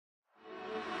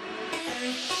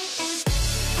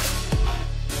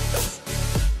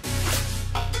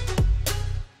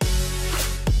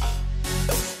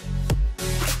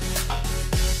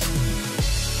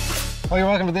Well, you're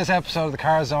welcome to this episode of the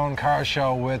Carzone Carz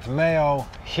Show with Mayo,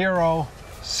 hero,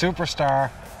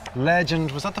 superstar,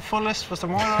 legend. Was that the full list? Was there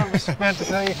more I was meant to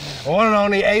say? One and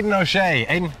only Aidan O'Shea.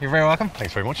 Aidan, you're very welcome.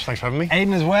 Thanks very much. Thanks for having me.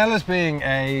 Aidan, as well as being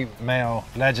a Mayo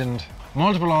legend,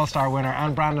 multiple All-Star winner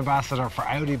and brand ambassador for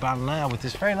Audi Ballina with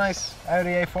this very nice Audi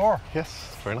A4.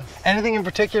 Yes, very nice. Anything in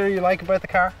particular you like about the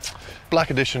car? Black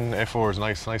edition A4 is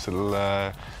nice little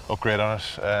upgrade on it.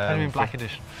 What do you mean black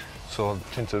edition? So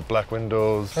tinted black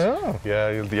windows. Oh.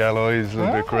 Yeah, the alloys a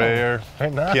little bit grayer.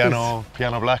 Very nice.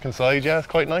 Piano black inside. Yeah, it's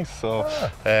quite nice. So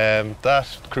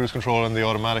that cruise control and the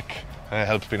automatic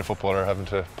helps being a footballer, having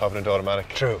to pop it into automatic.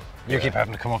 True. You keep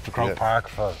having to come up to Croke Park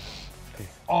for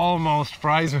almost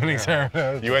prize-winning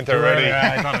ceremony. You went there already.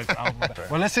 Yeah, I thought it's almost.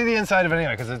 Well, let's see the inside of it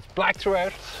anyway, because it's black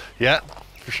throughout. Yeah,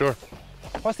 for sure.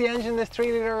 What's the engine? This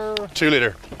 3-litre?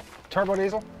 2-litre. Turbo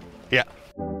diesel? Yeah.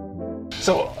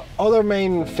 So, other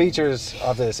main features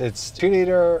of this, it's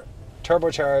 2-litre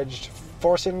turbocharged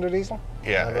 4-cylinder diesel?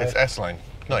 Yeah, it's S-line.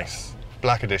 Nice.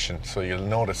 Black edition, so you'll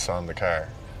notice on the car.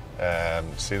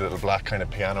 See the little black kind of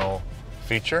piano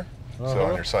feature? So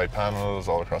on your side panels,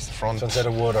 all across the front. So instead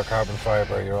of wood or carbon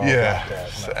fibre, you're all black there.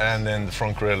 Nice. And then the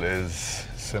front grille is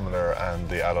similar and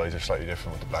the alloys are slightly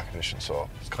different with the black edition, so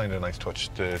it's kind of a nice touch.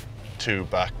 The two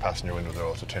back passenger windows are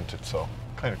also tinted, so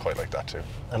kind of quite like that too.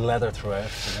 And leather throughout,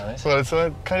 is nice. Well, it's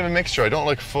a kind of a mixture. I don't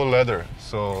like full leather,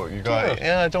 so you got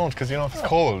I don't, because you know if it's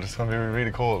cold, it's going to be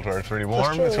really cold, or it's really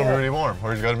warm, it's going to be really warm.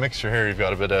 Whereas you got a mixture here, you've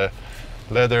got a bit of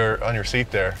leather on your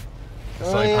seat there. The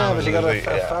side panels, but you got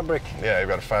a fabric. Yeah, you've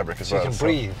got a fabric as well. So you can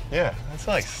breathe. Yeah, it's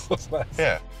nice. That's nice.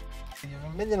 Yeah. You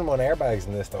have 1,000,001 airbags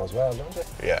in this though as well, don't you?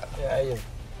 Yeah. Yeah, you have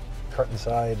curtain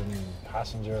side and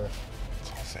passenger,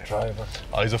 driver.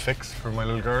 vEhvvSkaM7A for my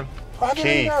little girl. Oh, have you a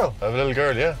little girl? I have a little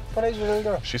girl, yeah. What age is your little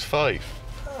girl? She's 5.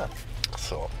 Ah.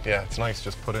 So, yeah, it's nice.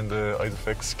 Just put in the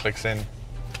vEhvvSkaM7A, clicks in,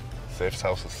 saves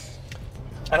houses.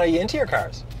 And are you into your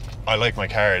cars? I like my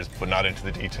cars, but not into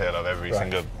the detail of every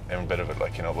single bit of it,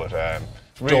 like, you know, but...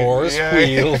 Doors,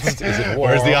 wheels, is it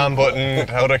warm? Where's the on button?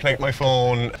 How do I connect my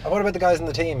phone? And what about the guys in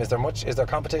the team? Is there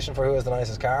competition for who has the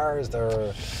nicest car? Is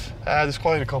there... there's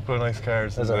quite a couple of nice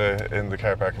cars in the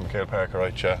car park in McHale Park,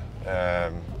 right, yeah.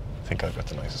 I think I've got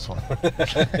the nicest one.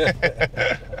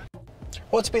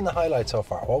 What's been the highlight so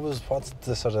far? What's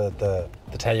the sort of the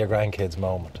tell your grandkids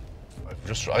moment?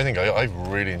 I think I've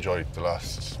really enjoyed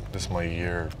this is my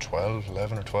year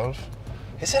 11 or 12.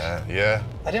 Is it? Yeah.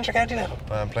 At inter-county level?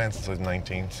 I'm playing since I was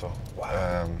 19, so.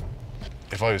 Wow.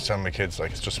 If I was telling my kids,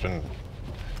 like, it's been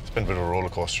a bit of a roller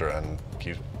coaster, and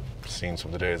you've seen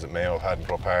some of the days that Mayo have had in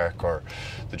Croke Park, or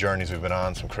the journeys we've been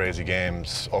on, some crazy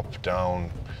games, up,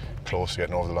 down, close to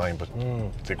getting over the line. But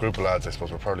the group of lads, I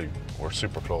suppose, we're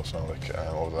super close now, like,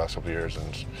 over the last couple of years,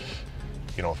 and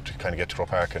you know, to kind of get to Croke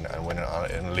Park and win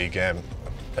it in a league game,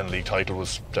 and a league title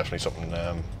was definitely something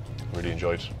really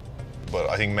enjoyed. But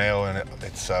I think Mayo in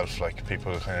itself, like,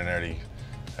 people kind of nearly,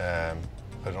 I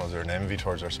don't know, they're an envy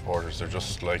towards their supporters. They're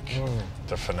just like,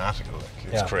 they're fanatical.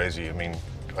 Like, it's crazy. I mean,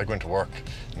 I go into work,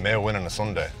 Mayo win on a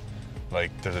Sunday. Like,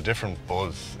 there's a different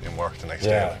buzz in work the next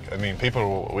day. Like, I mean,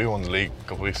 we won the league a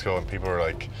couple of weeks ago, and people were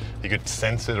like, you could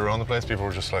sense it around the place. People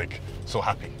were just like so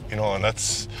happy, you know. And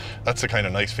that's a kind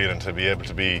of nice feeling to be able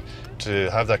to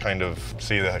have that kind of,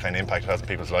 see that kind of impact it has in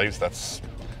people's lives. That's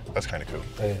kind of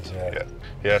cool. It is, yeah.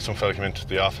 Yeah, some fella came into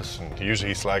the office and usually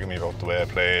he's slagging me about the way I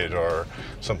played or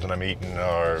something I'm eating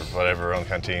or whatever around the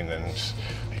canteen, and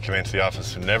he came into the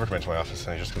office, and never come into my office,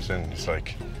 and he just comes in and he's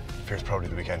like, "Fear's probably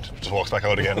the weekend," just walks back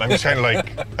out again. And I'm just kind of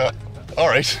like, all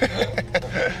right,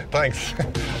 thanks.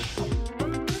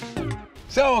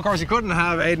 So, of course, you couldn't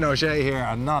have Aidan O'Shea here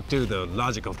and not do the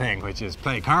logical thing, which is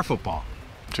play car football.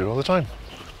 Do it all the time.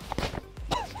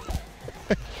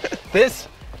 This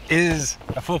is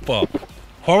a football.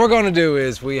 What we're going to do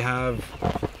is we have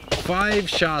 5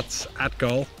 shots at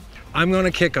goal. I'm going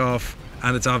to kick off,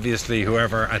 and it's obviously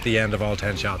whoever at the end of all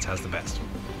 10 shots has the best.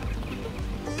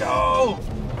 Go!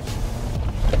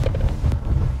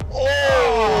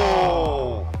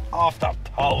 Oh! Off the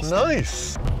post.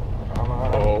 Nice.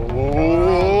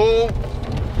 Oh,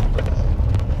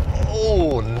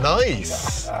 oh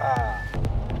nice.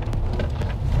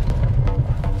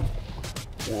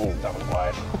 Whoa, that was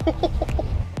wide.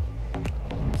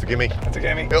 It's a gimme. It's a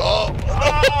gimme. Oh!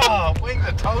 Oh, winged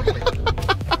it totally.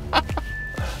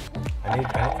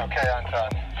 Okay,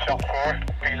 Anton. Shot 4.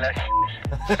 Be less.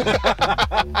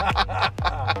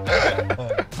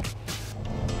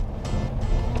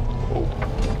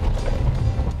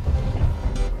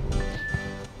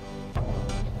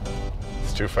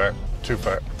 It's too far. Too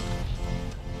far.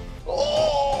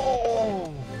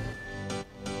 Oh!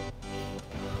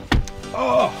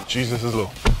 Oh! Jesus is low.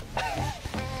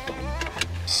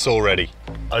 so ready.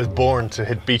 I was born to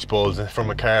hit beach balls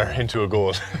from a car into a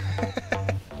goal.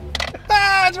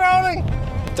 Ah, it's rolling!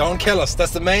 Don't kill us,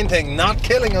 that's the main thing. Not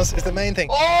killing us is the main thing.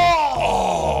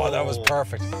 Oh, that was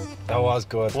perfect. That was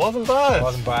good. Wasn't bad. It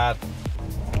wasn't bad.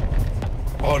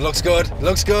 Oh, it looks good, it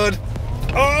looks good.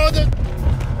 Oh,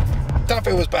 that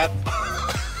bit was bad.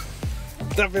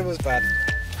 That bit was bad.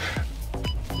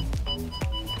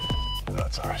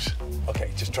 That's alright.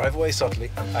 Okay, just drive away subtly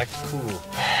and act cool.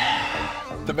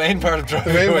 The main part of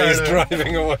driving away is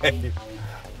driving away.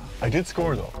 I did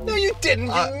score though. No, you didn't.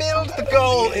 You milled the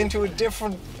goal into a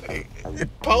different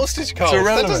postage code. It's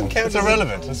irrelevant. That doesn't count. It's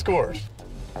irrelevant. I scored.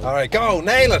 All right, go,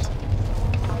 nail it.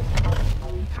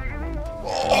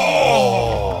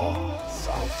 Oh,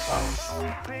 so close.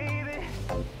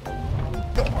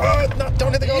 No,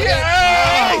 don't hit the goal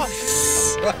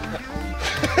Yes! again.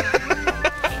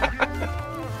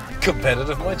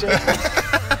 Competitive, my Jake.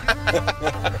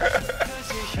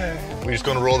 We're just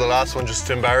going to roll the last one just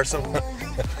to embarrass him.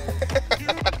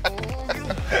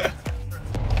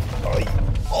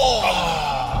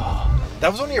 Oh,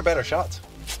 that was one of your better shots.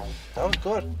 That was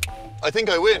good. I think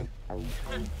I win.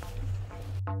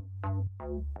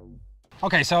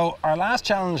 Okay, so our last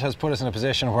challenge has put us in a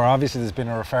position where obviously there's been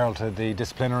a referral to the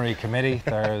disciplinary committee.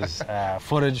 There's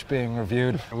footage being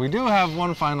reviewed. We do have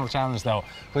one final challenge though,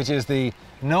 which is the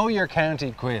Know Your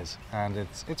County quiz. And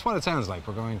it's what it sounds like.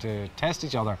 We're going to test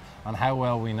each other on how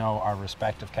well we know our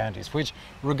respective counties, which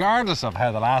regardless of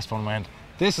how the last one went,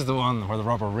 this is the one where the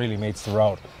rubber really meets the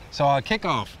road. So I'll kick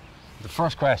off the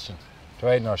first question to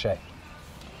Aidan O'Shea.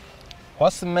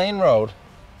 What's the main road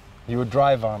you would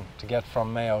drive on to get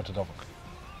from Mayo to Dublin?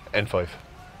 N5.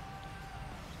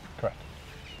 Correct.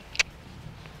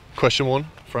 Question 1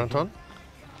 for Anton.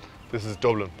 This is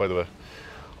Dublin, by the way.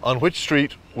 On which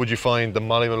street would you find the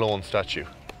Molly Malone statue?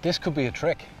 This could be a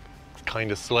trick. It's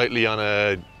kind of slightly on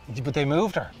a... But they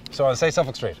moved her. So I'll say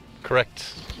Suffolk Street.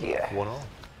 Correct. Yeah. 1-all.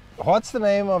 What's the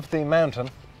name of the mountain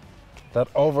that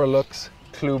overlooks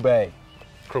Clew Bay?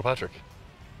 Crowpatrick.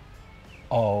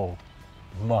 Oh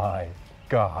my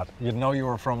God. You'd know you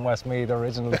were from Westmeath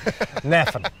originally.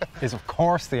 Neffin is of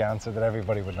course the answer that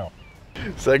everybody would know.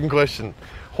 Second question.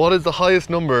 What is the highest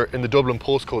number in the Dublin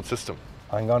postcode system?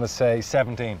 I'm going to say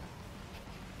 17.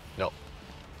 No.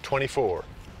 24.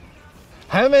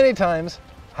 How many times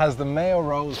has the Mayo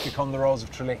Rose become the Rose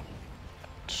of Tralee?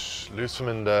 Luce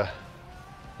Minda,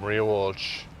 Maria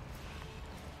Walsh.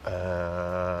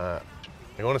 I'm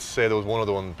going to say there was one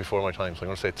other one before my time, so I'm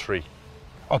going to say 3.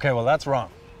 Okay, well that's wrong.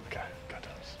 Okay, got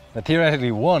that. Now,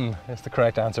 theoretically 1 is the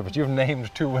correct answer, but you've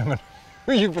named 2 women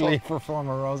who you believe were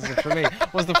former Roses of Tralee.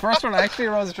 Was the first one actually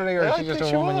a Rose of Tralee, or is she just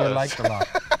a woman you liked a lot?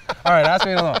 All right, ask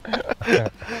me another.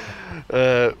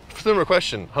 Similar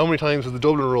question. How many times has the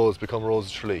Dublin Rose become Rose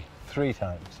of Tralee? 3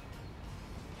 times.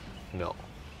 No.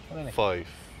 Really? 5.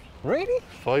 Really?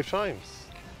 5 times.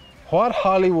 What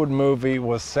Hollywood movie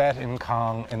was set in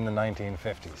Kong in the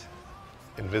 1950s?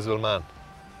 Invisible Man.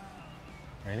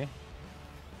 Really?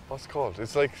 What's it called?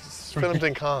 It's like filmed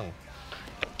in Kong.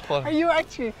 What? Are you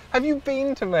actually, have you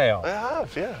been to Mayo? I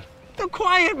have, yeah. The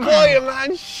Quiet Man! Quiet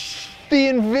Man! The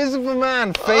Invisible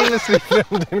Man, famously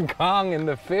filmed in Kong in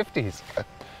the 50s.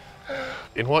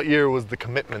 In what year was The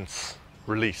Commitments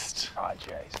released? Oh,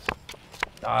 jeez.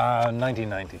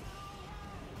 1990.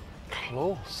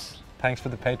 Close. Thanks for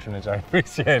the patronage, I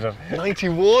appreciate it.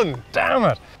 91. Damn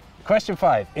it! Question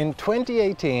 5. In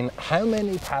 2018, how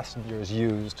many passengers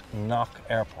used Knock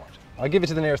Airport? I'll give it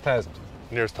to the nearest 1,000.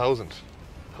 Nearest 1,000.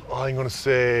 Oh, I'm going to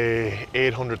say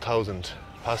 800,000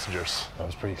 passengers. That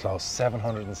was pretty close.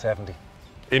 770.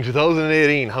 In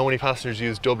 2018, how many passengers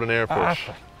used Dublin Airport?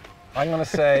 I'm going to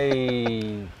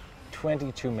say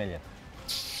 22 million.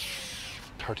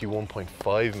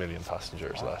 31.5 million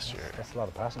passengers last year. That's a lot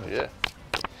of passengers. Yeah.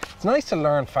 It's nice to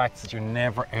learn facts that you're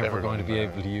never ever going to be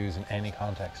able to use in any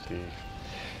context. Indeed.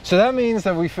 So that means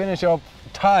that we finish up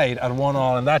tied at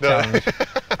 1-all in that challenge.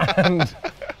 And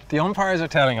the umpires are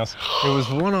telling us it was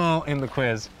 1-all in the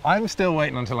quiz. I'm still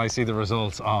waiting until I see the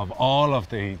results of all of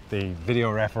the video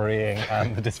refereeing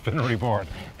and the disciplinary board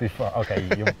before. Okay,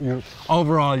 you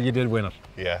overall you did win it.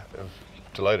 Yeah,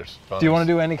 delighted. Do you want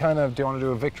to do any kind of, do you want to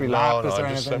do a victory lap? Is there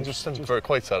anything? I'm just very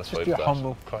quite satisfied just with that.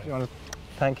 Humble. Quite. You want to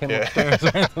thank him upstairs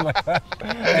or anything like that?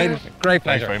 Aidan, great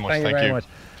pleasure. Thanks very much. Thank you very much.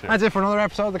 That's it for another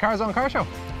episode of the Carzone Carz Show.